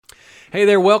Hey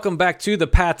there, welcome back to the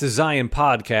Path to Zion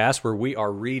podcast, where we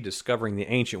are rediscovering the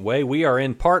ancient way. We are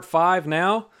in part 5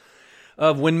 now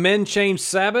of When Men Change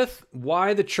Sabbath,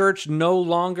 Why the Church No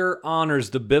Longer Honors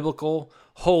the Biblical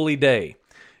Holy Day.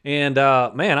 And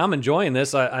man, I'm enjoying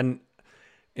this. I'll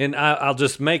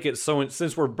just make it so,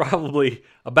 since we're probably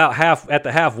about at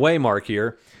the halfway mark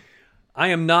here, I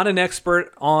am not an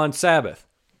expert on Sabbath.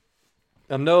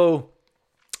 I'm no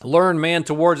learned man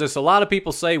towards this. A lot of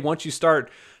people say once you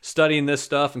start studying this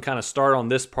stuff and kind of start on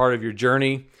this part of your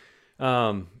journey,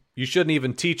 you shouldn't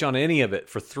even teach on any of it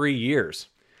for 3 years.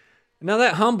 Now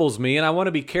that humbles me, and I want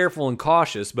to be careful and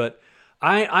cautious, but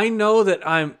I know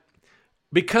that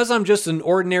because I'm just an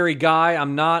ordinary guy,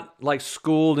 I'm not like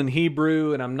schooled in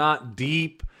Hebrew, and I'm not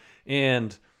deep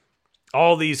and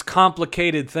all these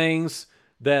complicated things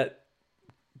that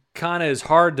kind of is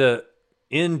hard to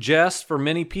ingest for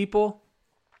many people.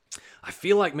 I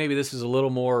feel like maybe this is a little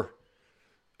more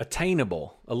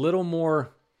attainable, a little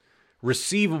more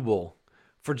receivable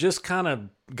for just kind of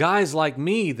guys like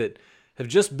me that have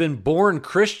just been born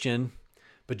Christian,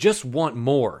 but just want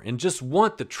more and just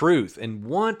want the truth and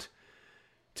want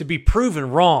to be proven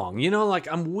wrong. You know, like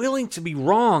I'm willing to be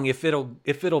wrong if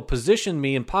it'll position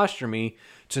me and posture me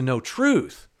to know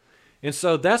truth. And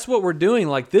so that's what we're doing.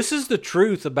 Like, this is the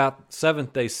truth about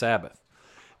Seventh-day Sabbath.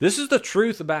 This is the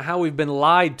truth about how we've been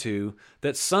lied to,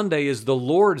 that Sunday is the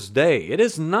Lord's day. It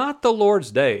is not the Lord's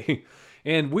day.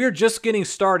 And we're just getting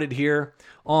started here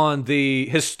on the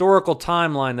historical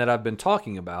timeline that I've been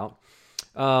talking about.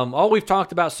 All we've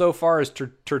talked about so far is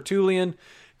Tertullian,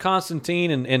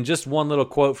 Constantine, and just one little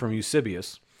quote from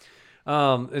Eusebius.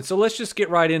 And so let's just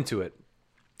get right into it.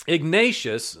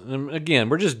 Ignatius, and again,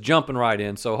 we're just jumping right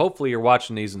in, so hopefully you're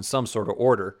watching these in some sort of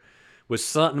order, with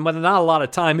something, but not a lot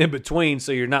of time in between,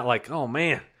 so you're not like, oh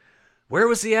man, where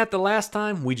was he at the last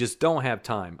time? We just don't have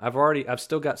time. I've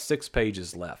still got 6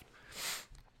 pages left.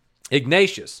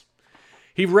 Ignatius,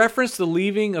 he referenced the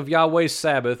leaving of Yahweh's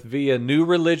Sabbath via new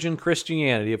religion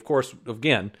Christianity. Of course,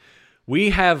 again, we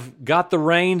have got the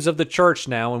reins of the church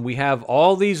now, and we have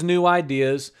all these new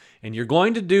ideas, and you're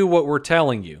going to do what we're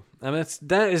telling you. I mean,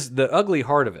 that is the ugly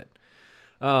heart of it.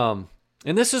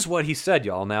 And this is what he said,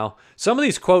 y'all. Now, some of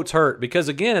these quotes hurt because,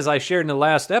 again, as I shared in the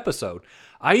last episode,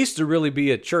 I used to really be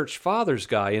a church fathers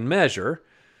guy in measure.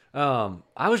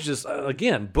 I was just,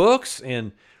 again, books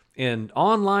and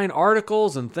online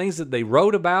articles and things that they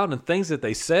wrote about and things that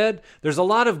they said. There's a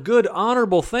lot of good,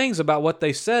 honorable things about what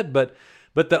they said, but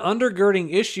the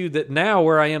undergirding issue that now,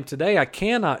 where I am today, I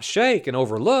cannot shake and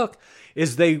overlook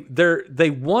is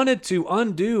they wanted to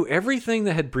undo everything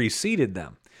that had preceded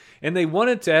them. And they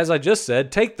wanted to, as I just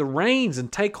said, take the reins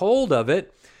and take hold of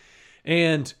it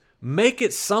and make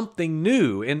it something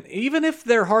new. And even if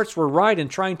their hearts were right in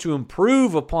trying to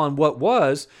improve upon what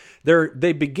was,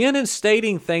 they begin in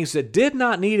stating things that did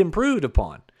not need improved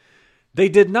upon. They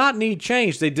did not need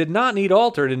changed. They did not need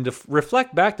altered. And to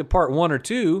reflect back to part 1 or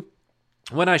 2,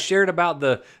 when I shared about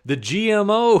the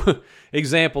GMO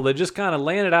example that just kind of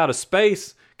landed out of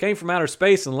space, came from outer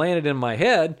space and landed in my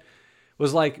head,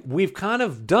 was like, we've kind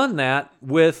of done that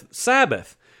with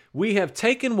Sabbath. We have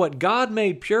taken what God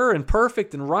made pure and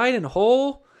perfect and right and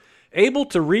whole, able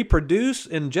to reproduce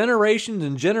in generations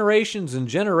and generations and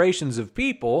generations of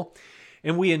people,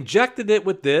 and we injected it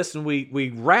with this, and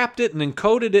we wrapped it and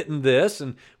encoded it in this,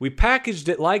 and we packaged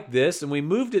it like this, and we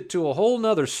moved it to a whole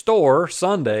nother store,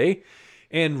 Sunday,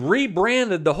 and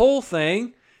rebranded the whole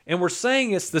thing, and we're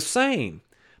saying it's the same.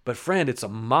 But friend, it's a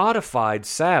modified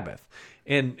Sabbath.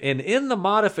 And in the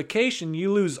modification,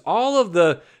 you lose all of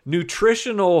the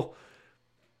nutritional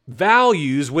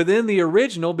values within the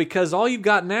original, because all you've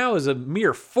got now is a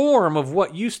mere form of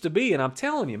what used to be. And I'm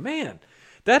telling you, man,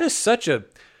 that is such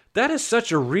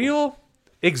a real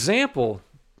example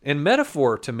and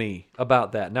metaphor to me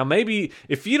about that. Now, maybe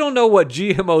if you don't know what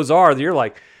GMOs are, you're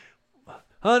like,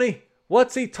 honey,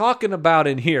 what's he talking about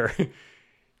in here?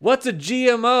 What's a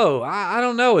GMO? I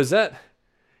don't know.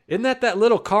 Isn't that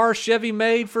little car Chevy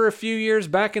made for a few years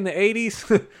back in the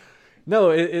 80s? No,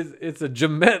 it's a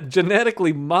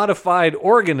genetically modified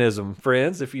organism,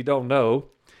 friends, if you don't know.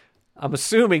 I'm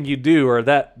assuming you do, or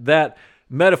that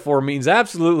metaphor means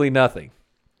absolutely nothing.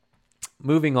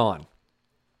 Moving on.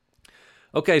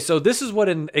 Okay, so this is what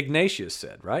Ignatius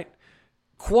said, right?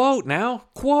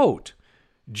 Quote,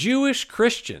 Jewish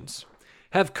Christians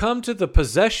have come to the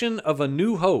possession of a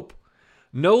new hope,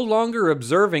 no longer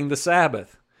observing the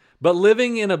Sabbath, but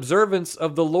living in observance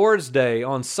of the Lord's Day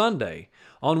on Sunday,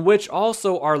 on which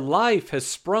also our life has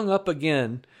sprung up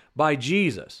again by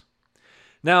Jesus.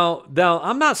 Now,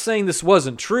 I'm not saying this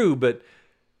wasn't true, but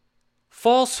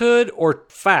falsehood or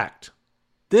fact,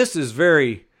 this is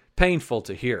very painful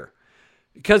to hear.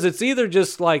 Because it's either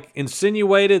just like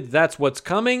insinuated that's what's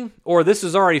coming, or this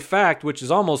is already fact, which is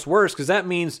almost worse, because that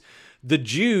means the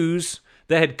Jews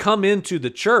that had come into the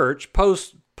church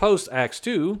post Acts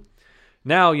 2,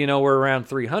 now, we're around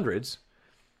 300s,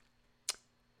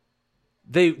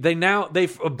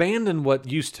 they've abandoned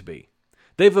what used to be.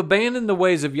 They've abandoned the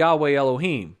ways of Yahweh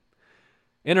Elohim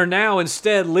and are now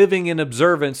instead living in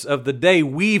observance of the day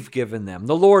we've given them,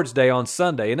 the Lord's Day on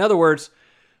Sunday. In other words,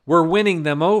 we're winning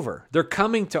them over. They're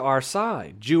coming to our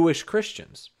side, Jewish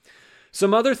Christians.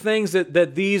 Some other things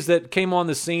that these that came on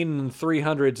the scene in the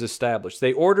 300s established.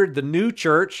 They ordered the new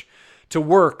church to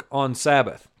work on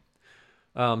Sabbath,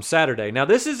 Saturday. Now,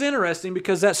 this is interesting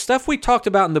because that stuff we talked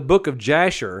about in the book of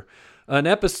Jasher,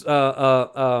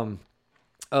 a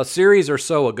series or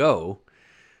so ago,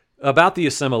 about the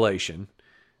assimilation,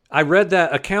 I read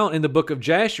that account in the book of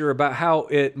Jasher about how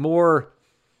it more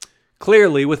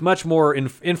clearly, with much more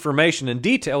information and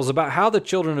details about how the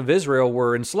children of Israel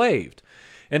were enslaved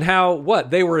and how,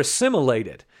 they were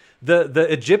assimilated. The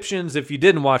Egyptians, if you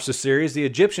didn't watch the series, the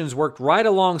Egyptians worked right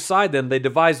alongside them. They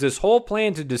devised this whole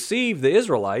plan to deceive the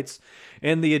Israelites,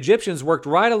 and the Egyptians worked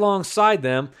right alongside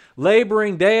them,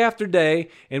 laboring day after day,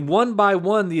 and one by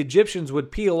one the Egyptians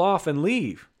would peel off and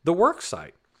leave the work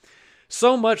site.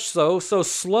 So much so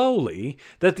slowly,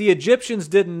 that the Egyptians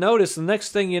didn't notice. The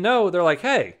next thing you know, they're like,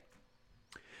 hey,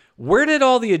 where did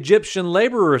all the Egyptian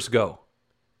laborers go?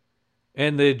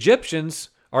 And the Egyptians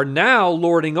are now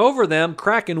lording over them,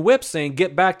 cracking whips, saying,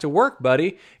 get back to work,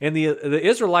 buddy. And the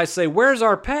Israelites say, where's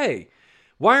our pay?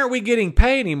 Why aren't we getting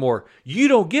paid anymore? You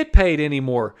don't get paid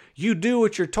anymore. You do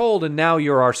what you're told, and now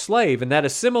you're our slave. And that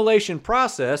assimilation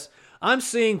process, I'm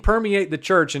seeing permeate the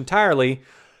church entirely,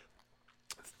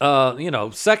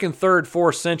 second, third,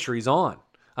 fourth centuries on.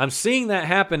 I'm seeing that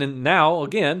happen now,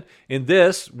 again, in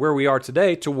this, where we are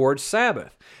today, towards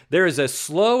Sabbath. There is a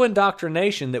slow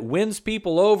indoctrination that wins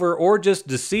people over or just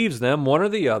deceives them, one or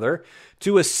the other,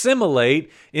 to assimilate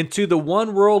into the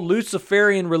one world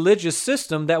Luciferian religious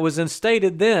system that was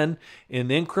instated then in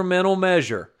incremental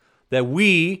measure that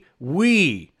we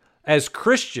as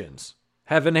Christians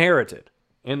have inherited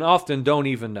and often don't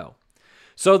even know.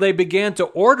 So they began to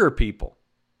order people,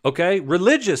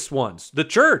 religious ones, the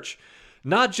church,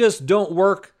 not just don't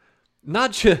work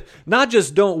on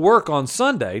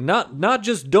Sunday, not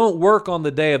just don't work on the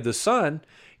day of the sun.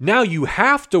 Now you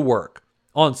have to work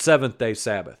on seventh-day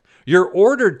Sabbath. You're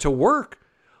ordered to work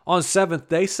on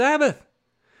seventh-day Sabbath.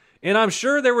 And I'm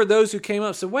sure there were those who came up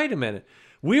and said, wait a minute,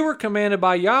 we were commanded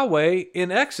by Yahweh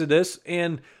in Exodus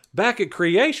and back at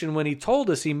creation when he told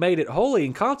us he made it holy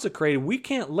and consecrated. We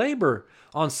can't labor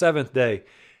on seventh day.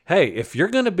 Hey, if you're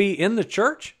going to be in the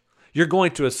church, you're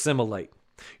going to assimilate.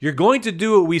 You're going to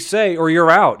do what we say, or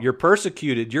you're out. You're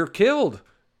persecuted. You're killed.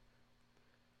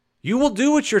 You will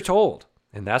do what you're told.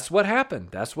 And that's what happened.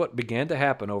 That's what began to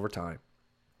happen over time.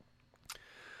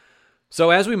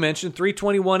 So as we mentioned,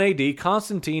 321 AD,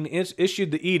 Constantine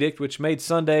issued the edict which made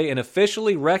Sunday an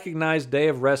officially recognized day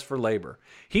of rest for labor.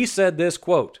 He said this,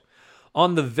 quote,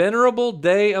 on the venerable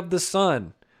day of the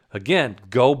sun. Again,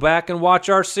 go back and watch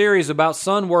our series about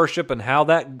sun worship and how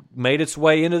that made its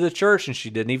way into the church, and she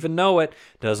didn't even know it,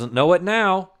 doesn't know it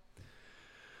now.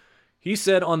 He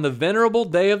said, on the venerable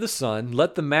day of the sun,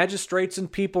 let the magistrates and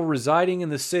people residing in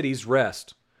the cities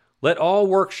rest. Let all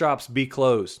workshops be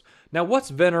closed. Now, what's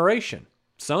veneration?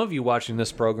 Some of you watching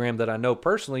this program that I know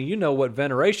personally, you know what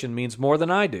veneration means more than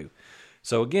I do.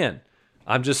 So again,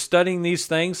 I'm just studying these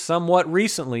things somewhat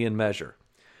recently in measure.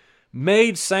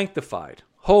 Made sanctified,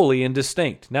 holy and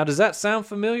distinct. Now, does that sound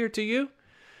familiar to you?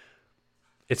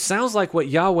 It sounds like what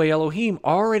Yahweh Elohim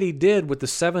already did with the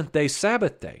seventh-day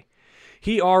Sabbath day.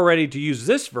 He already, to use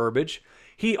this verbiage,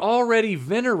 he already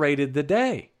venerated the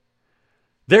day.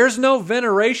 There's no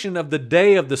veneration of the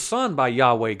day of the sun by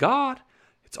Yahweh God.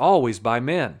 It's always by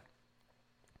men.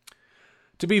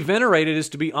 To be venerated is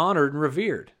to be honored and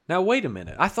revered. Now, wait a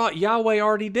minute. I thought Yahweh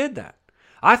already did that.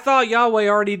 I thought Yahweh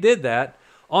already did that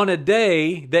on a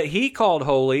day that he called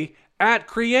holy at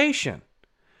creation.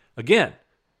 Again,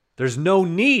 there's no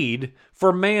need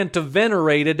for man to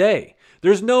venerate a day.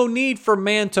 There's no need for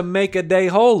man to make a day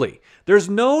holy. There's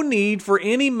no need for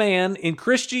any man in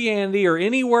Christianity or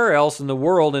anywhere else in the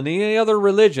world in any other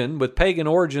religion with pagan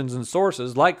origins and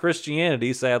sources like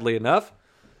Christianity, sadly enough,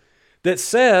 that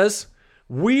says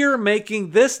we're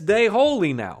making this day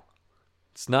holy now.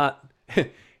 It's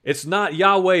not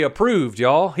Yahweh approved,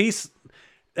 y'all.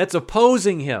 That's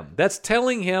opposing him. That's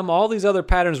telling him all these other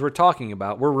patterns we're talking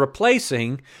about. We're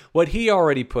replacing what he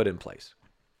already put in place.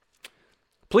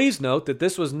 Please note that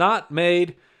this was not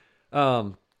made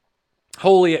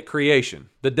holy at creation,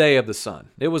 the day of the sun.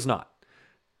 It was not.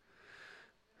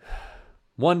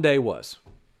 One day was.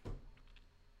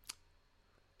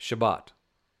 Shabbat,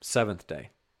 seventh day,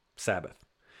 Sabbath.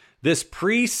 This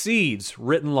precedes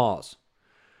written laws,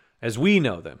 as we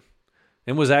know them,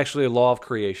 and was actually a law of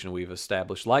creation we've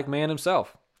established, like man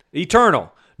himself.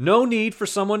 Eternal. No need for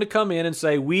someone to come in and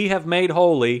say, we have made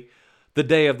holy the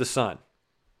day of the sun.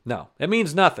 No, it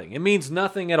means nothing. It means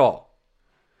nothing at all.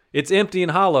 It's empty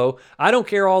and hollow. I don't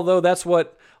care, although that's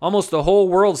what almost the whole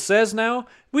world says now.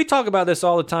 We talk about this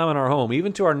all the time in our home,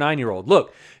 even to our 9-year-old.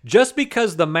 Look, just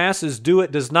because the masses do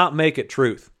it does not make it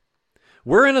truth.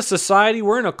 We're in a society,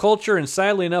 we're in a culture, and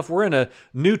sadly enough, we're in a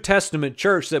New Testament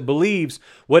church that believes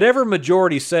whatever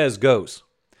majority says goes.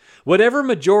 Whatever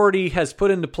majority has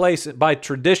put into place by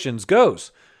traditions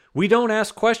goes. We don't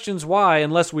ask questions why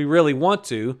unless we really want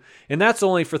to, and that's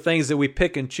only for things that we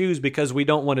pick and choose because we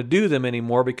don't want to do them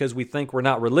anymore because we think we're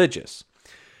not religious.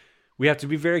 We have to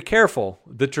be very careful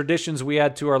the traditions we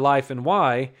add to our life and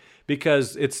why,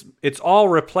 because it's all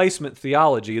replacement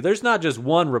theology. There's not just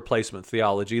one replacement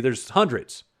theology, there's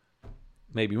hundreds,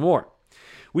 maybe more.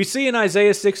 We see in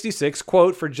Isaiah 66,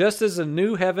 quote, "For just as a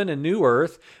new heaven and new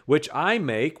earth, which I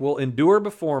make, will endure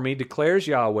before me, declares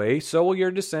Yahweh, so will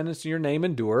your descendants and your name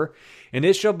endure. And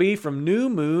it shall be from new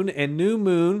moon and new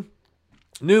moon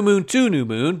to new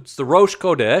moon." It's the Rosh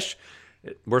Chodesh.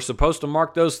 We're supposed to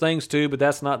mark those things too, but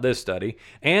that's not this study.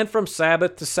 "And from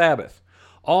Sabbath to Sabbath.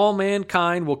 All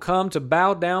mankind will come to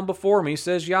bow down before me,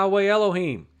 says Yahweh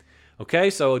Elohim."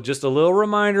 Okay, so just a little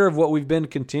reminder of what we've been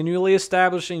continually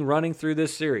establishing running through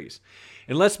this series.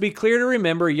 And let's be clear to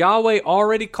remember, Yahweh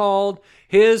already called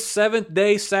his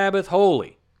seventh-day Sabbath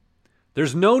holy.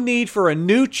 There's no need for a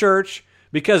new church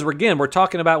because, again, we're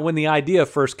talking about when the idea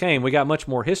first came. We got much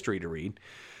more history to read.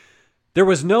 There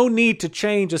was no need to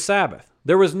change a Sabbath.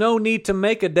 There was no need to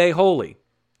make a day holy.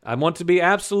 I want to be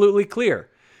absolutely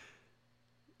clear.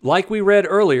 Like we read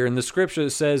earlier in the scripture, it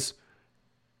says,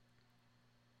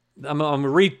 I'm going to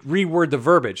reword the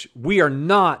verbiage. We are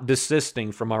not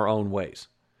desisting from our own ways.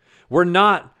 We're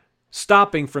not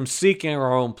stopping from seeking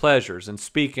our own pleasures and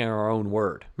speaking our own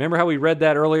word. Remember how we read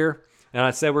that earlier? And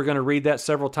I said we're going to read that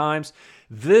several times.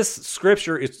 This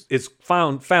scripture is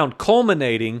found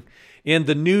culminating in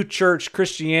the new church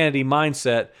Christianity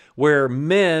mindset where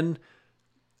men,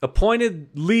 appointed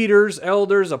leaders,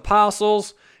 elders,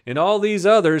 apostles, and all these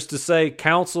others to say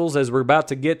councils, as we're about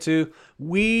to get to,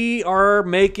 we are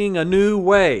making a new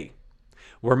way.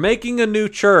 We're making a new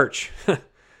church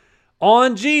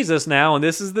on Jesus now, and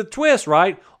this is the twist,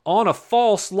 right? On a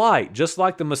false light, just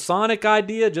like the Masonic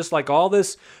idea, just like all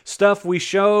this stuff we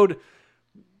showed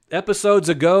episodes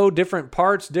ago, different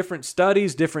parts, different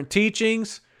studies, different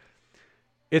teachings.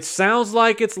 It sounds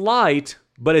like it's light,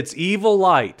 but it's evil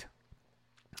light.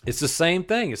 It's the same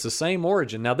thing. It's the same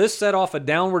origin. Now, this set off a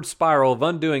downward spiral of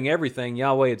undoing everything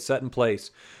Yahweh had set in place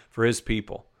for his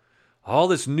people. All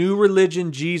this new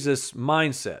religion, Jesus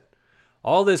mindset.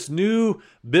 All this new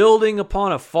building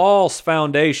upon a false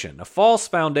foundation. A false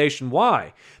foundation.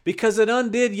 Why? Because it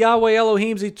undid Yahweh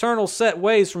Elohim's eternal set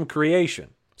ways from creation.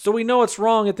 So we know it's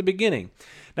wrong at the beginning.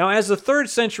 Now, as the 3rd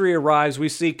century arrives, we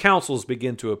see councils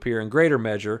begin to appear in greater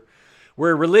measure,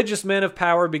 where religious men of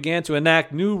power began to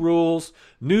enact new rules,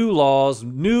 new laws,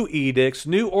 new edicts,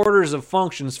 new orders of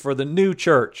functions for the new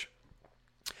church.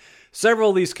 Several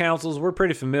of these councils, we're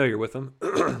pretty familiar with them.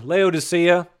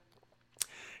 Laodicea,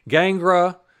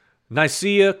 Gangra,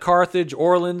 Nicaea, Carthage,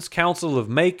 Orleans, Council of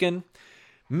Macon.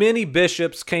 Many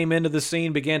bishops came into the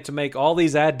scene, began to make all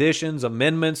these additions,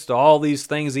 amendments to all these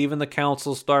things. Even the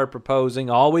council started proposing,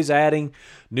 always adding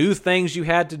new things you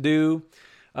had to do.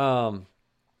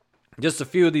 Just a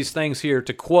few of these things here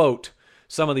to quote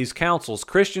some of these councils.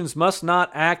 Christians must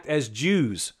not act as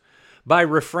Jews by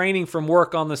refraining from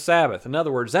work on the Sabbath. In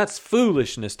other words, that's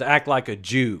foolishness to act like a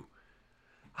Jew.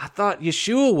 I thought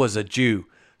Yeshua was a Jew.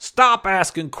 Stop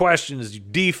asking questions, you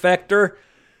defector.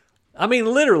 I mean,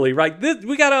 literally, right?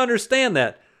 We got to understand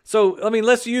that. So, I mean,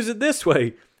 let's use it this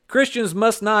way. Christians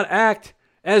must not act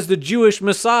as the Jewish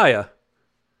Messiah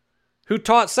who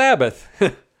taught Sabbath.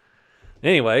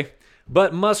 Anyway,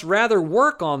 but must rather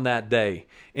work on that day.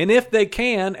 And if they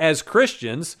can, as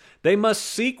Christians, they must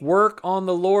cease work on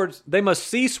the Lord's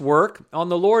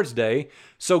day,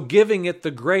 so giving it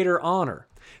the greater honor.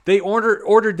 They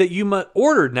ordered that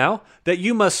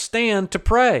you must stand to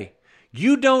pray.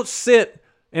 You don't sit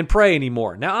and pray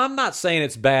anymore. Now, I'm not saying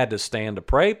it's bad to stand to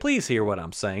pray. Please hear what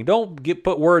I'm saying. Don't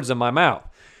put words in my mouth.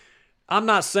 I'm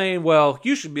not saying, well,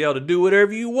 you should be able to do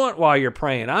whatever you want while you're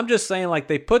praying. I'm just saying, like,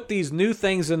 they put these new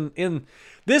things in.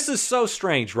 This is so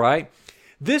strange, right?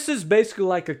 This is basically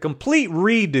like a complete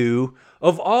redo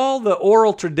of all the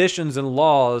oral traditions and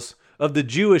laws of the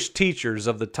Jewish teachers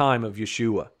of the time of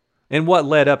Yeshua and what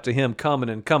led up to him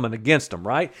coming against them,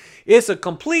 right? It's a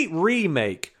complete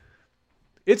remake.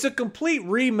 It's a complete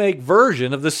remake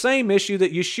version of the same issue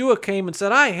that Yeshua came and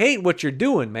said, I hate what you're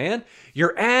doing, man.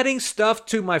 You're adding stuff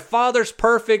to my Father's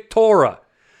perfect Torah.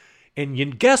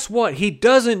 And guess what? He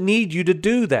doesn't need you to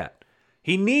do that.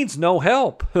 He needs no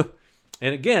help.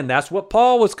 And again, that's what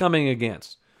Paul was coming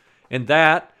against. And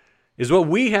that is what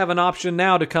we have an option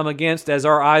now to come against as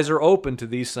our eyes are open to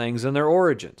these things and their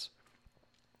origins.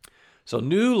 So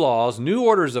new laws, new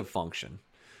orders of function,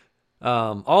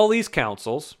 all these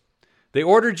councils, they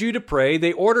ordered you to pray.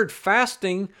 They ordered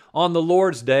fasting on the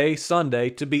Lord's Day, Sunday,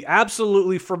 to be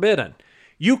absolutely forbidden.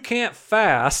 You can't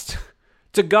fast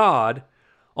to God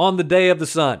on the day of the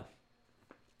sun.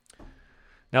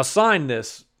 Now sign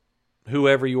this,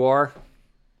 whoever you are.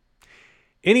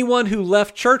 Anyone who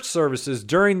left church services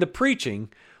during the preaching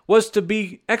was to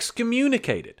be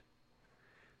excommunicated.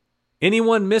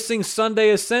 Anyone missing Sunday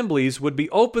assemblies would be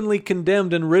openly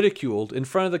condemned and ridiculed in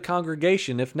front of the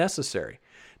congregation if necessary.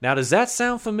 Now, does that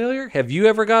sound familiar? Have you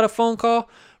ever got a phone call?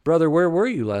 Brother, where were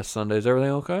you last Sunday? Is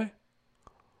everything okay?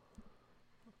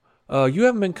 You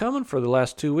haven't been coming for the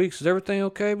last 2 weeks. Is everything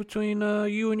okay between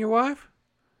you and your wife?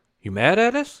 You mad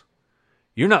at us?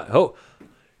 You're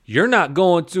not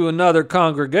going to another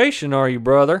congregation, are you,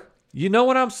 brother? You know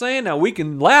what I'm saying? Now, we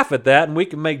can laugh at that and we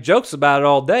can make jokes about it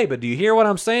all day, but do you hear what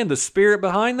I'm saying? The spirit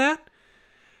behind that?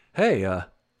 Hey,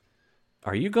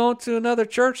 are you going to another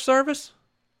church service?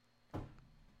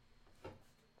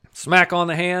 Smack on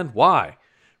the hand. Why?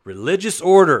 Religious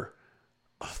order.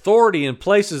 Authority in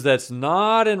places that's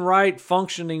not in right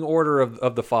functioning order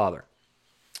of the Father.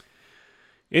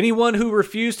 Anyone who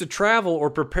refused to travel or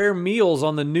prepare meals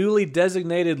on the newly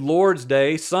designated Lord's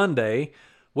Day, Sunday,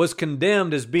 was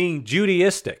condemned as being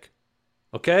Judaistic.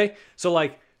 Okay? So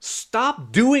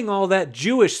stop doing all that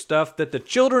Jewish stuff that the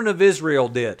children of Israel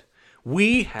did.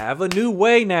 We have a new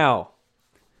way now.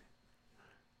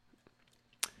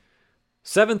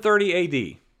 730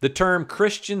 AD, the term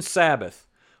Christian Sabbath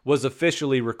was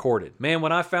officially recorded. Man,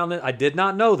 when I found that, I did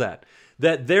not know that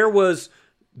there was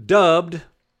dubbed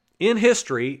in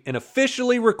history and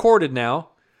officially recorded now,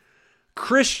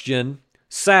 Christian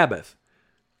Sabbath.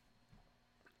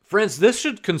 Friends, this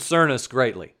should concern us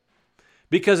greatly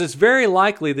because it's very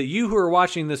likely that you who are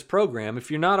watching this program, if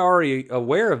you're not already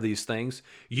aware of these things,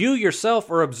 you yourself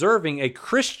are observing a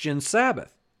Christian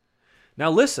Sabbath. Now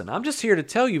listen, I'm just here to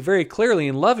tell you very clearly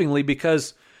and lovingly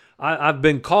because I've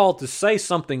been called to say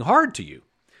something hard to you.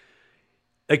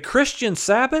 A Christian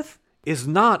Sabbath is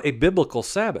not a biblical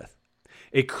Sabbath.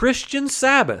 A Christian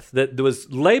Sabbath that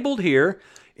was labeled here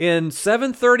in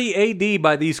 730 AD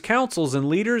by these councils and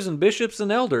leaders and bishops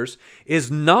and elders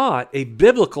is not a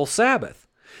biblical Sabbath.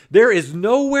 There is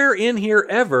nowhere in here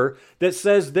ever that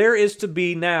says there is to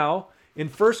be now, in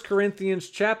 1 Corinthians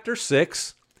chapter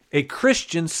 6, a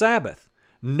Christian Sabbath.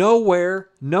 Nowhere,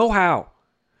 no how.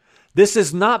 This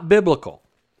is not biblical.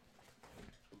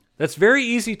 That's very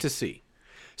easy to see.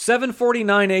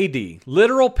 749 AD,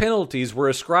 literal penalties were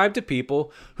ascribed to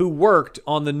people who worked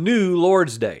on the new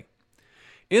Lord's Day.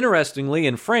 Interestingly,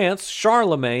 in France,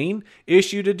 Charlemagne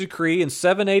issued a decree in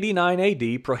 789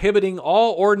 AD prohibiting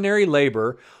all ordinary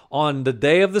labor on the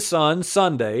day of the sun,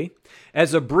 Sunday,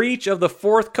 as a breach of the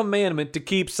fourth commandment to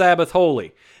keep Sabbath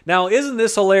holy. Now, isn't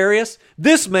this hilarious?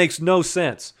 This makes no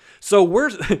sense. So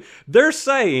they're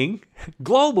saying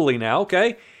globally now,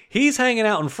 okay, he's hanging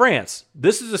out in France.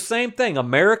 This is the same thing.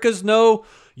 America's no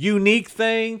unique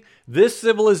thing. This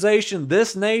civilization,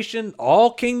 this nation,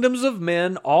 all kingdoms of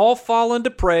men, all fallen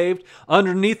depraved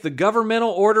underneath the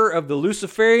governmental order of the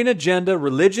Luciferian agenda,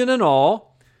 religion and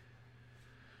all.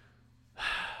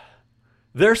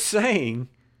 They're saying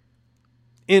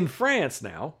in France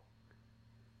now,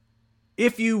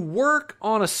 if you work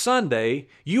on a Sunday,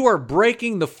 you are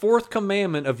breaking the fourth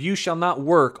commandment of you shall not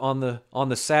work on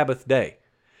the Sabbath day.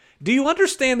 Do you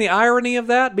understand the irony of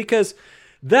that? Because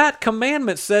that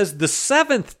commandment says the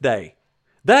seventh day.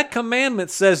 That commandment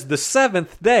says the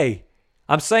seventh day.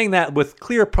 I'm saying that with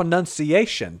clear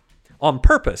pronunciation on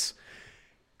purpose.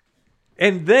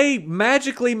 And they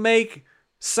magically make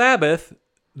Sabbath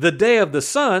the day of the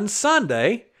sun,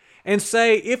 Sunday, and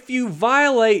say if you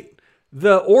violate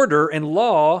the order and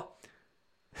law,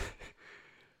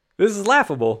 this is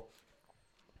laughable,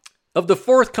 of the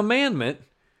fourth commandment,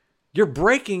 you're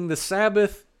breaking the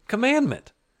Sabbath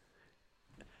commandment.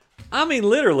 I mean,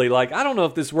 literally, I don't know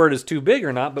if this word is too big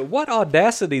or not, but what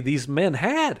audacity these men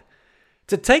had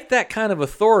to take that kind of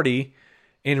authority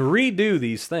and redo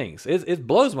these things. It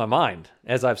blows my mind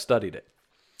as I've studied it.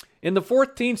 In the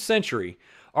 14th century,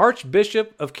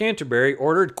 Archbishop of Canterbury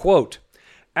ordered, quote,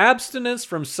 abstinence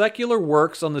from secular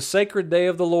works on the sacred day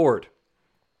of the Lord.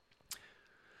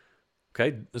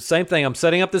 Okay, the same thing. I'm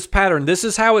setting up this pattern. This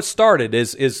is how it started,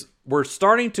 is we're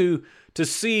starting to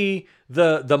see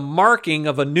the marking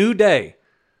of a new day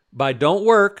by don't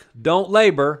work, don't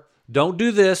labor, don't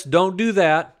do this, don't do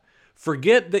that.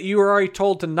 Forget that you were already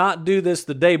told to not do this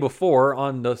the day before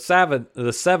on the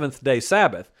seventh day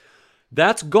Sabbath.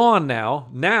 That's gone now.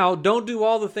 Now, don't do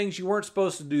all the things you weren't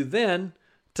supposed to do then,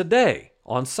 today,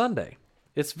 on Sunday.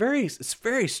 It's very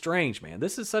strange, man.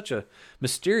 This is such a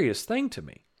mysterious thing to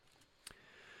me.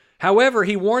 However,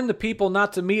 he warned the people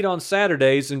not to meet on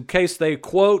Saturdays in case they,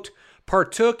 quote,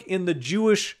 partook in the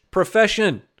Jewish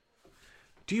profession.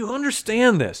 Do you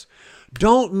understand this?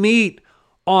 Don't meet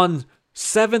on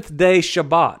seventh day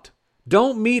Shabbat.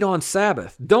 Don't meet on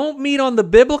Sabbath. Don't meet on the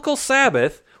biblical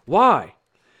Sabbath. Why?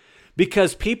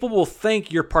 Because people will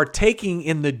think you're partaking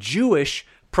in the Jewish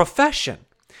profession.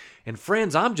 And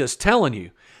friends, I'm just telling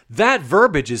you, that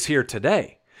verbiage is here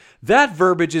today. That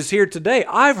verbiage is here today.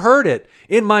 I've heard it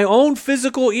in my own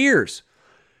physical ears.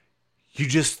 You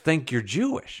just think you're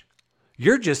Jewish.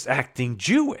 You're just acting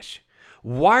Jewish.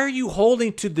 Why are you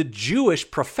holding to the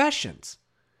Jewish professions?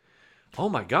 Oh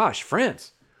my gosh,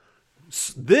 friends.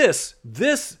 This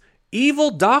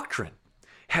evil doctrine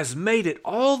has made it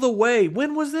all the way,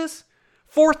 when was this?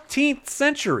 14th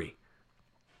century.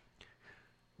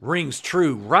 Rings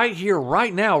true right here,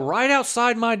 right now, right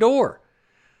outside my door.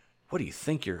 What do you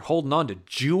think? You're holding on to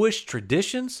Jewish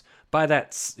traditions by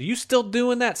that? Are you still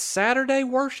doing that Saturday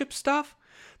worship stuff?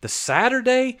 The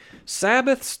Saturday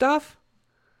Sabbath stuff?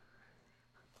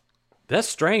 That's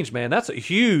strange, man. That's a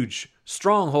huge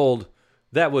stronghold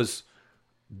that was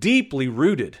deeply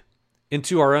rooted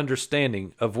into our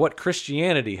understanding of what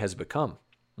Christianity has become.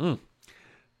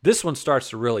 This one starts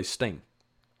to really sting.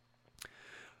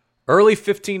 Early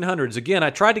 1500s. Again, I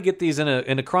tried to get these in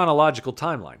a chronological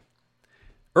timeline.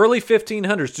 Early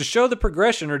 1500s, to show the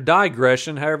progression or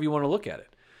digression, however you want to look at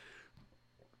it.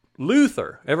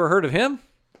 Luther, ever heard of him?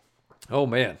 Oh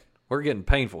man, we're getting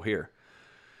painful here.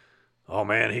 Oh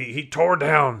man, he tore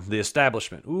down the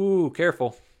establishment. Ooh,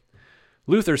 careful.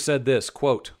 Luther said this,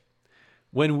 quote,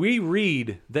 when we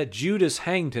read that Judas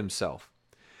hanged himself,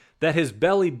 that his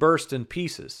belly burst in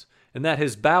pieces, and that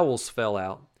his bowels fell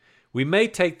out, we may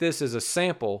take this as a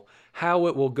sample how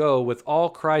it will go with all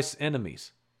Christ's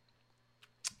enemies.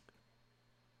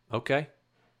 Okay.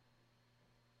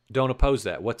 Don't oppose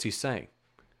that. What's he saying?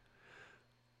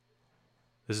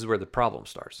 This is where the problem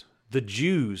starts. The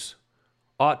Jews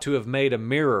ought to have made a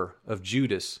mirror of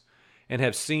Judas and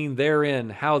have seen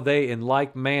therein how they in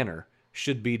like manner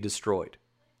should be destroyed.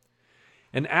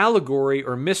 An allegory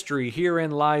or mystery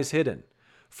herein lies hidden,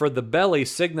 for the belly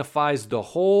signifies the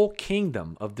whole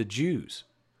kingdom of the Jews,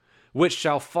 which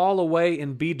shall fall away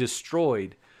and be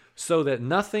destroyed, so that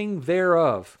nothing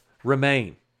thereof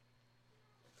remain.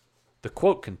 The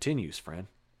quote continues, friend.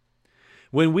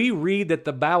 When we read that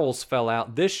the bowels fell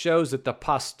out, this shows that the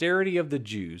posterity of the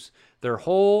Jews, their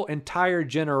whole entire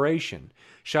generation,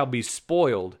 shall be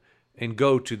spoiled and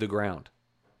go to the ground.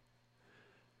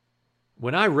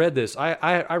 When I read this,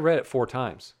 I read it 4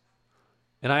 times.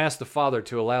 And I asked the Father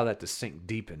to allow that to sink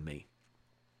deep in me.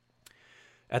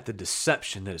 At the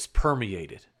deception that has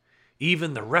permeated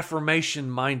even the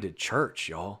Reformation-minded church,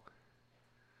 y'all.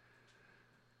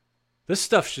 This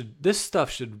stuff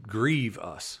should grieve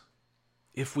us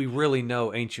if we really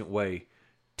know ancient way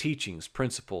teachings,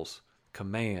 principles,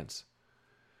 commands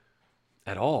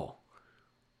at all.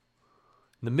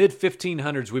 In the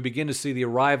mid-1500s, we begin to see the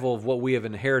arrival of what we have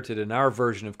inherited in our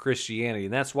version of Christianity,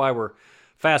 and that's why we're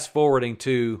fast-forwarding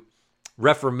to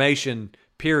Reformation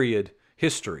period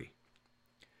history.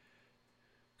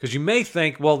 Because you may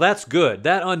think, well, that's good.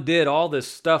 That undid all this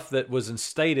stuff that was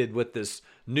instated with this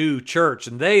new church,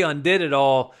 and they undid it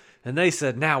all, and they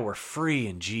said, now we're free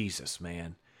in Jesus,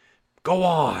 man. Go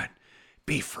on,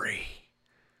 be free.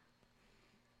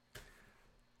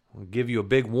 I'll give you a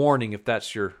big warning if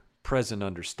that's your present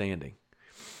understanding.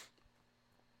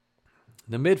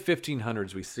 In the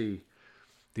mid-1500s, we see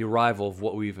the arrival of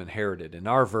what we've inherited in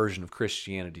our version of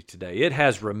Christianity today. It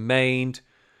has remained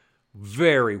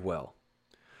very well.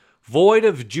 Void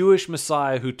of Jewish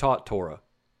Messiah who taught Torah.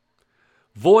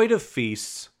 Void of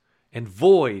feasts, and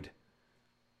void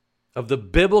of the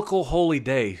biblical holy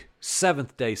day,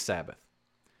 7th day Sabbath.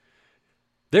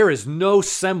 There is no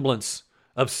semblance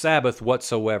of Sabbath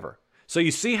whatsoever. So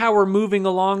you see how we're moving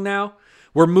along now?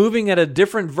 We're moving at a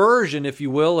different version, if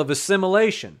you will, of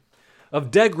assimilation,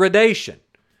 of degradation.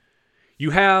 You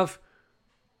have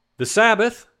the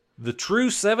Sabbath, the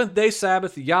true seventh-day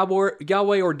Sabbath that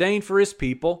Yahweh ordained for his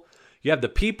people. You have the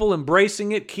people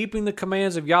embracing it, keeping the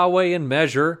commands of Yahweh in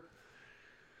measure.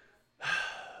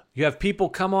 You have people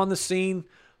come on the scene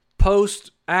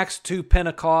post Acts 2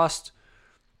 Pentecost.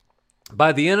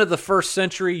 By the end of the first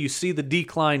century, you see the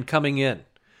decline coming in.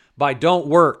 By don't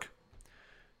work.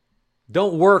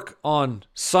 Don't work on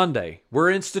Sunday.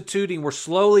 We're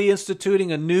slowly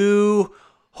instituting a new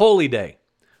holy day,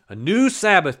 a new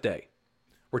Sabbath day.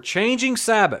 We're changing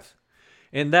Sabbath.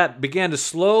 And that began to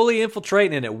slowly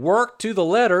infiltrate, and it worked to the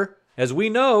letter, as we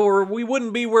know, or we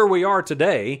wouldn't be where we are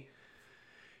today.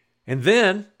 And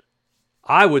then,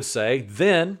 I would say,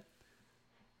 the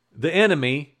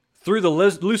enemy, through the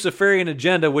Luciferian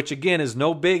agenda, which again is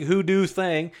no big hoodoo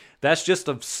thing, that's just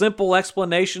a simple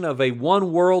explanation of a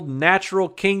one-world, natural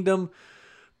kingdom,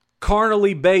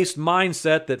 carnally based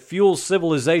mindset that fuels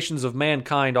civilizations of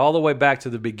mankind all the way back to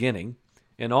the beginning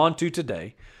and on to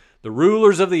today. The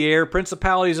rulers of the air,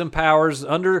 principalities and powers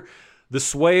under the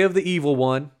sway of the evil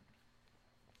one.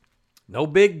 No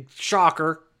big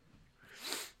shocker.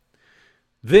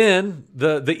 Then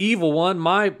the evil one,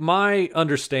 my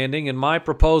understanding and my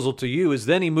proposal to you is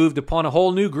then he moved upon a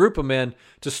whole new group of men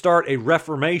to start a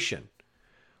reformation.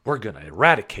 We're going to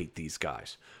eradicate these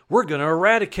guys. We're going to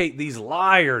eradicate these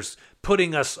liars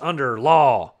putting us under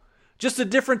law. Just a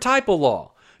different type of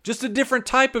law. Just a different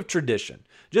type of tradition.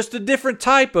 Just a different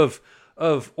type of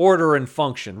order and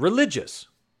function. Religious.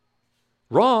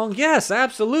 Wrong? Yes,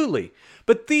 absolutely.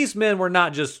 But these men were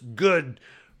not just good,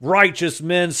 righteous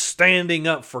men standing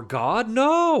up for God.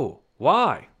 No.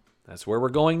 Why? That's where we're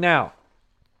going now.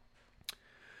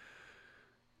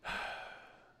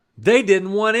 They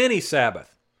didn't want any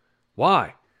Sabbath.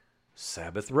 Why?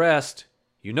 Sabbath rest.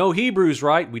 You know Hebrews,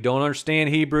 right? We don't understand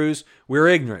Hebrews. We're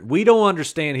ignorant. We don't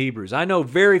understand Hebrews. I know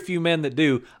very few men that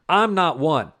do. I'm not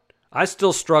one. I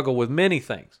still struggle with many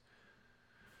things.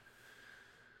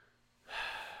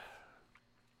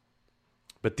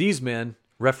 But these men,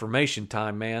 Reformation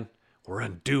time, man, we're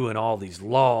undoing all these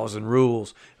laws and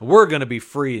rules, and we're going to be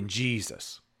free in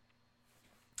Jesus.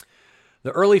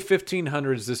 The early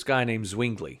 1500s, this guy named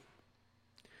Zwingli.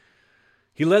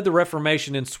 He led the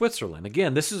Reformation in Switzerland.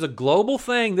 Again, this is a global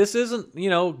thing. This isn't,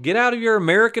 get out of your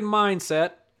American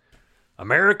mindset.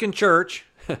 American church.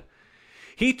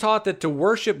 He taught that to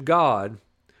worship God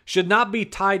should not be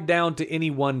tied down to any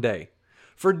one day.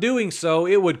 For doing so,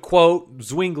 it would, quote,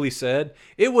 Zwingli said,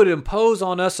 it would impose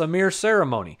on us a mere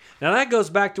ceremony. Now that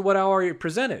goes back to what I already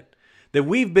presented. That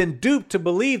we've been duped to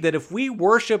believe that if we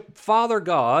worship Father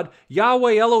God,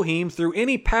 Yahweh Elohim, through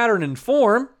any pattern and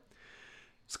form,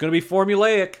 it's going to be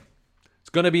formulaic. It's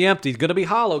going to be empty. It's going to be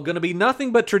hollow. Going to be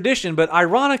nothing but tradition. But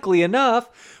ironically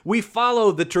enough, we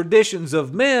follow the traditions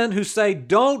of men who say,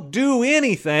 don't do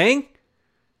anything.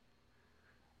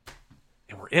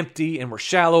 And we're empty and we're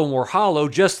shallow and we're hollow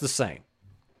just the same.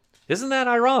 Isn't that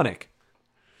ironic?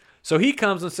 So he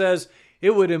comes and says,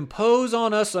 it would impose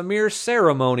on us a mere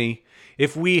ceremony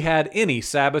if we had any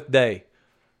Sabbath day.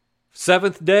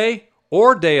 Seventh day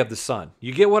or day of the sun.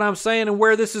 You get what I'm saying and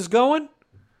where this is going?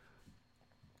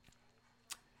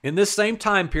 In this same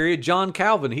time period, John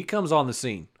Calvin, he comes on the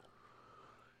scene.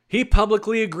 He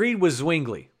publicly agreed with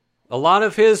Zwingli. A lot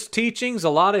of his teachings, a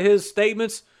lot of his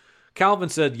statements, Calvin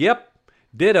said, yep,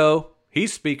 ditto,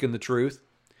 he's speaking the truth.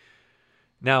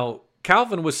 Now,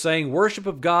 Calvin was saying worship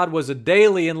of God was a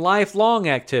daily and lifelong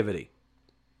activity.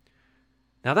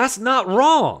 Now, that's not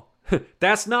wrong.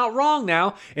 That's not wrong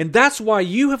now. And that's why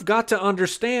you have got to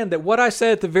understand that what I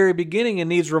said at the very beginning and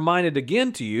needs reminded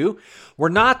again to you, we're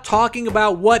not talking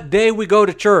about what day we go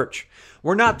to church.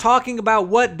 We're not talking about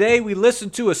what day we listen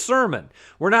to a sermon.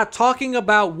 We're not talking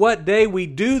about what day we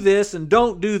do this and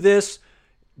don't do this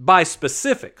by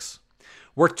specifics.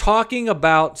 We're talking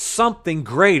about something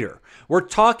greater. We're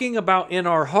talking about in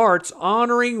our hearts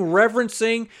honoring,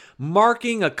 reverencing,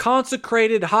 marking a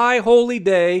consecrated high holy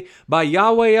day by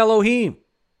Yahweh Elohim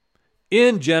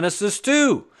in Genesis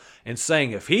 2. And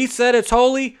saying, if he said it's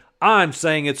holy, I'm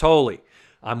saying it's holy.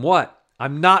 I'm what?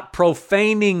 I'm not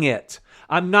profaning it.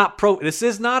 This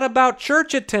is not about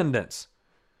church attendance.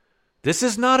 This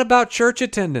is not about church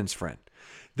attendance, friend.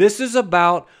 This is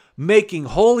about making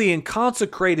holy and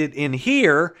consecrated in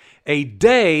here a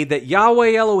day that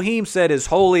Yahweh Elohim said is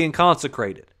holy and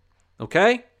consecrated.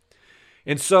 Okay?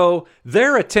 And so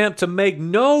their attempt to make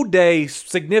no day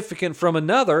significant from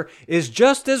another is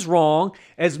just as wrong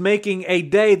as making a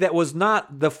day that was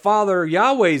not the Father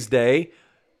Yahweh's day,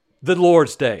 the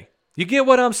Lord's day. You get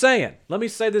what I'm saying? Let me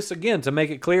say this again to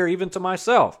make it clear even to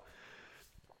myself.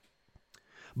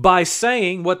 by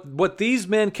saying what these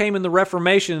men came in the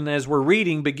Reformation, as we're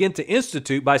reading, begin to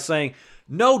institute by saying,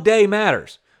 no day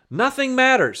matters. Nothing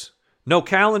matters. No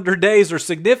calendar days are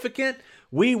significant.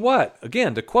 We what?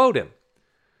 Again, to quote him,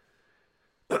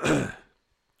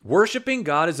 worshiping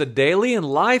God is a daily and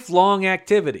lifelong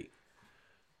activity.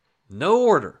 No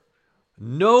order.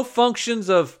 No functions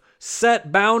of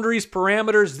set boundaries,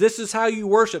 parameters. This is how you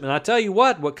worship. And I tell you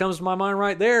what comes to my mind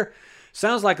right there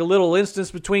sounds like a little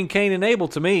instance between Cain and Abel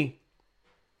to me.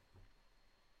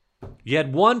 You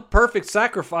had one perfect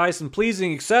sacrifice and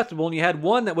pleasing, acceptable, and you had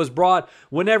one that was brought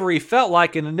whenever he felt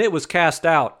like it, and it was cast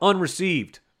out,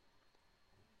 unreceived.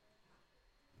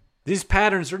 These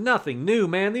patterns are nothing new,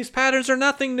 man. These patterns are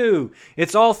nothing new.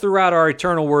 It's all throughout our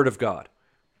eternal Word of God.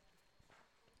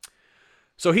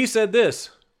 So he said this,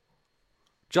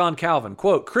 John Calvin,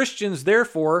 quote, Christians,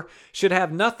 therefore, should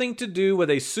have nothing to do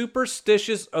with a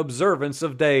superstitious observance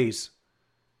of days.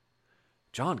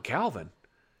 John Calvin?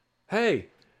 Hey,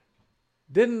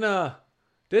 didn't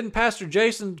Pastor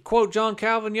Jason quote John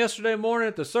Calvin yesterday morning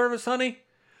at the service, honey?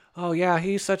 Oh, yeah,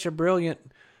 he's such a brilliant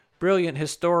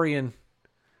historian,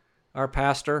 our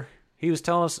pastor. He was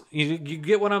telling us, you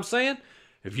get what I'm saying?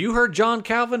 Have you heard John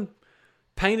Calvin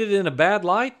painted in a bad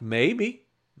light? Maybe.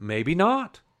 Maybe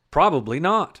not. Probably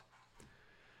not.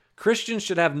 Christians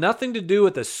should have nothing to do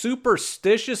with a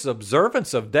superstitious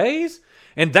observance of days?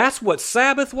 And that's what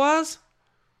Sabbath was?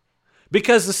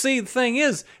 Because the thing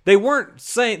is, they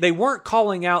weren't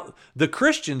calling out the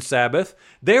Christian Sabbath.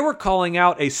 They were calling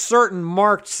out a certain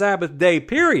marked Sabbath day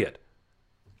period.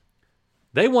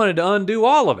 They wanted to undo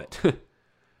all of it.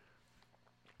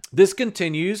 This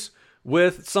continues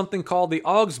with something called the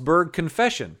Augsburg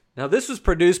Confession. Now, this was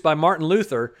produced by Martin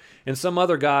Luther and some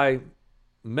other guy,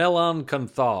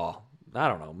 Melanchthon. I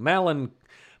don't know.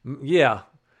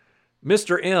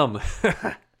 Mr. M.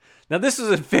 Now, this is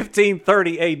in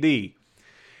 1530 A.D.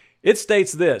 It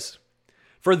states this,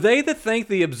 For they that think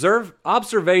the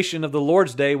observation of the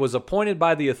Lord's Day was appointed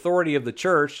by the authority of the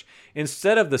church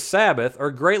instead of the Sabbath are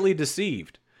greatly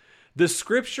deceived. The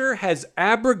Scripture has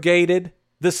abrogated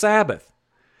the Sabbath.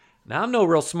 Now, I'm no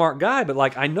real smart guy,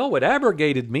 but I know what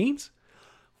abrogated means.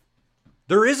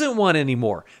 There isn't one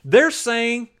anymore. They're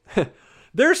saying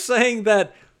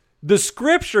that the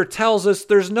Scripture tells us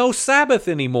there's no Sabbath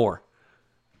anymore.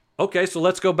 Okay, so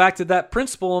let's go back to that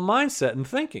principle and mindset and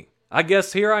thinking. I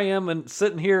guess here I am and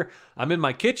sitting here, I'm in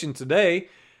my kitchen today,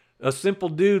 a simple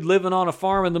dude living on a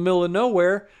farm in the middle of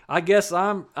nowhere. I guess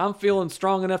I'm feeling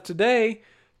strong enough today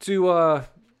to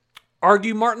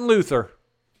argue Martin Luther.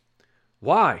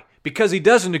 Why? Because he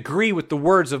doesn't agree with the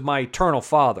words of my eternal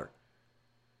Father.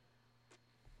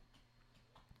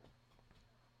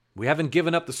 We haven't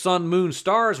given up the sun, moon,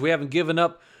 stars. We haven't given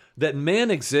up that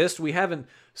men exist. We haven't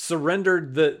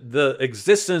surrendered the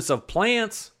existence of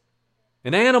plants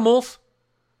and animals.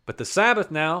 But the Sabbath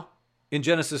now, in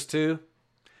Genesis 2,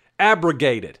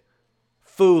 abrogated.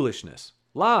 Foolishness.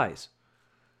 Lies.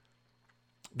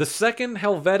 The Second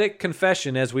Helvetic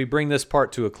Confession, as we bring this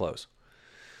part to a close.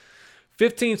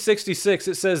 1566,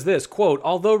 it says this, quote,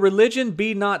 Although religion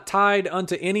be not tied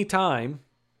unto any time,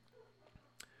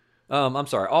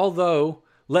 although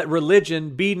let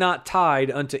religion be not tied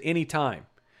unto any time.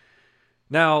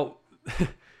 Now,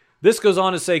 this goes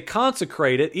on to say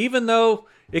consecrate it, even though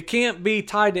it can't be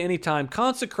tied to any time,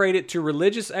 consecrate it to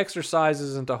religious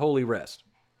exercises and to holy rest.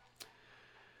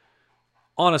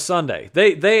 On a Sunday.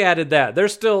 They added that. They're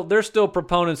still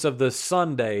proponents of the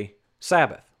Sunday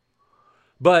Sabbath.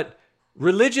 But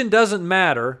religion doesn't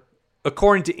matter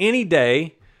according to any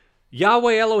day.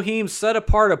 Yahweh Elohim set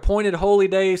apart appointed holy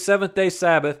day, seventh day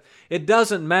Sabbath. It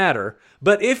doesn't matter.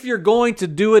 But if you're going to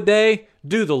do a day,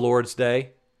 do the Lord's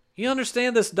Day. You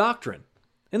understand this doctrine.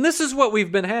 And this is what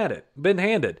we've been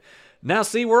handed. Now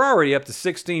see, we're already up to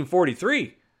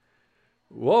 1643.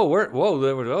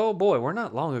 We're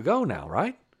not long ago now,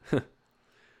 right?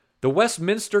 The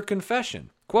Westminster Confession,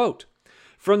 quote,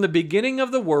 From the beginning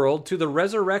of the world to the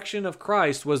resurrection of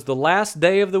Christ was the last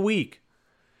day of the week.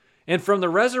 And from the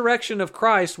resurrection of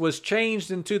Christ was changed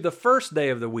into the first day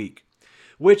of the week,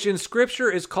 which in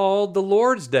Scripture is called the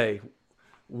Lord's Day.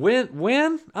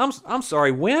 When? I'm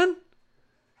sorry, when?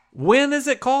 When is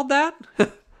it called that?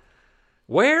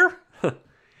 Where?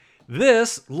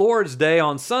 This Lord's Day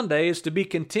on Sunday is to be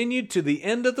continued to the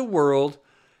end of the world,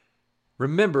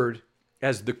 remembered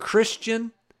as the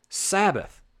Christian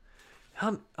Sabbath.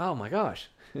 Oh my gosh.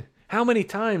 How many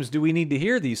times do we need to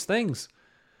hear these things?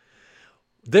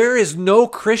 There is no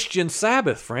Christian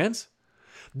Sabbath, friends.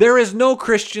 There is no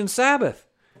Christian Sabbath.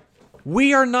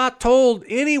 We are not told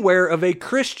anywhere of a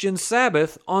Christian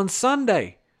Sabbath on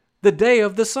Sunday, the day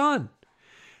of the sun.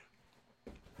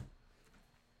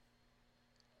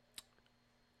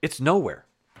 It's nowhere.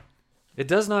 It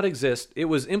does not exist. It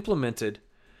was implemented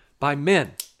by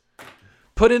men,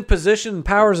 put in position,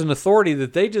 powers, and authority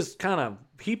that they just kind of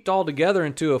heaped all together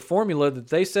into a formula that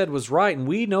they said was right, and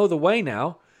we know the way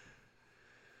now.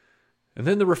 And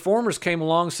then the reformers came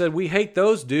along and said, we hate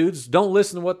those dudes. Don't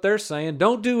listen to what they're saying.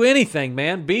 Don't do anything,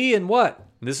 man. Be in what?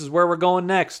 And this is where we're going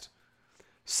next.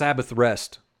 Sabbath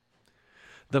rest.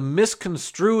 The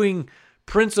misconstruing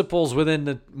principles within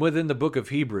the book of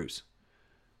Hebrews.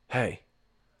 Hey,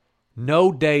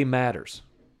 no day matters.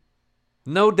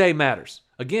 No day matters.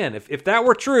 Again, if that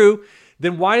were true,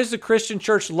 then why does the Christian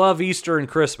church love Easter and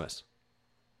Christmas?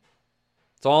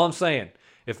 That's all I'm saying.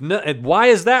 Why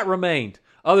has that remained?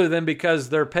 Other than because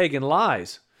they're pagan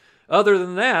lies. Other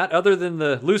than that, other than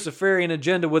the Luciferian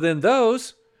agenda within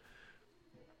those,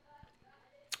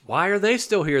 why are they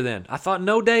still here then? I thought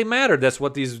no day mattered. That's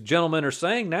what these gentlemen are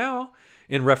saying now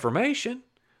in Reformation.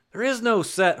 There is no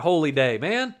set holy day,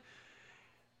 man.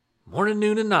 Morning,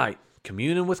 noon, and night.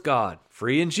 Communing with God.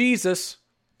 Free in Jesus.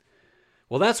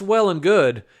 Well, that's well and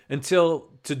good until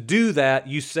to do that,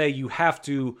 you say you have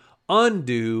to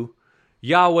undo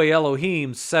Yahweh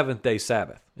Elohim's seventh-day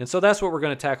Sabbath. And so that's what we're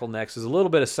going to tackle next, is a little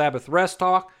bit of Sabbath rest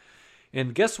talk.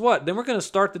 And guess what? Then we're going to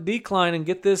start the decline and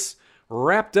get this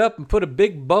wrapped up and put a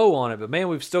big bow on it. But man,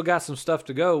 we've still got some stuff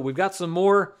to go. We've got some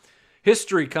more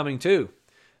history coming too.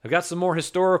 I've got some more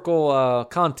historical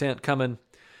content coming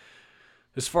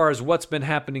as far as what's been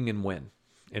happening and when.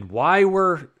 And why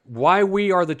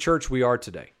we are the church we are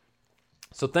today.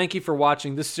 So thank you for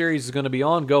watching. This series is going to be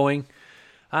ongoing.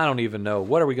 I don't even know.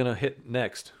 What are we going to hit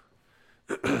next?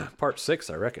 Part 6,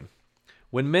 I reckon.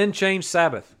 When men change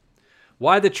Sabbath.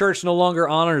 Why the church no longer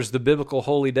honors the biblical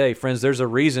holy day. Friends, there's a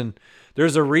reason.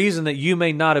 There's a reason that you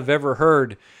may not have ever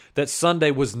heard that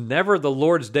Sunday was never the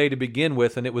Lord's day to begin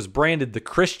with, and it was branded the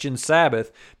Christian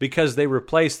Sabbath because they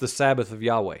replaced the Sabbath of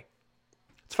Yahweh.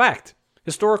 It's fact.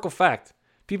 Historical fact.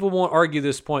 People won't argue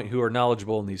this point who are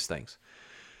knowledgeable in these things.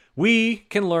 We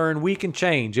can learn, we can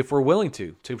change if we're willing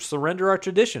to surrender our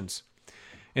traditions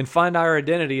and find our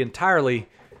identity entirely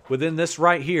within this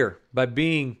right here by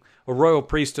being a royal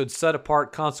priesthood, set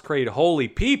apart, consecrated, holy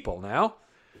people now,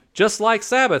 just like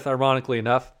Sabbath, ironically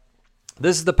enough.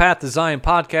 This is the Path to Zion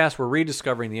podcast. We're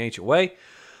rediscovering the ancient way.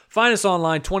 Find us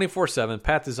online 24/7,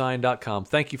 pathtozion.com.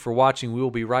 Thank you for watching. We will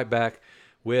be right back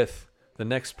with the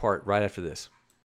next part right after this.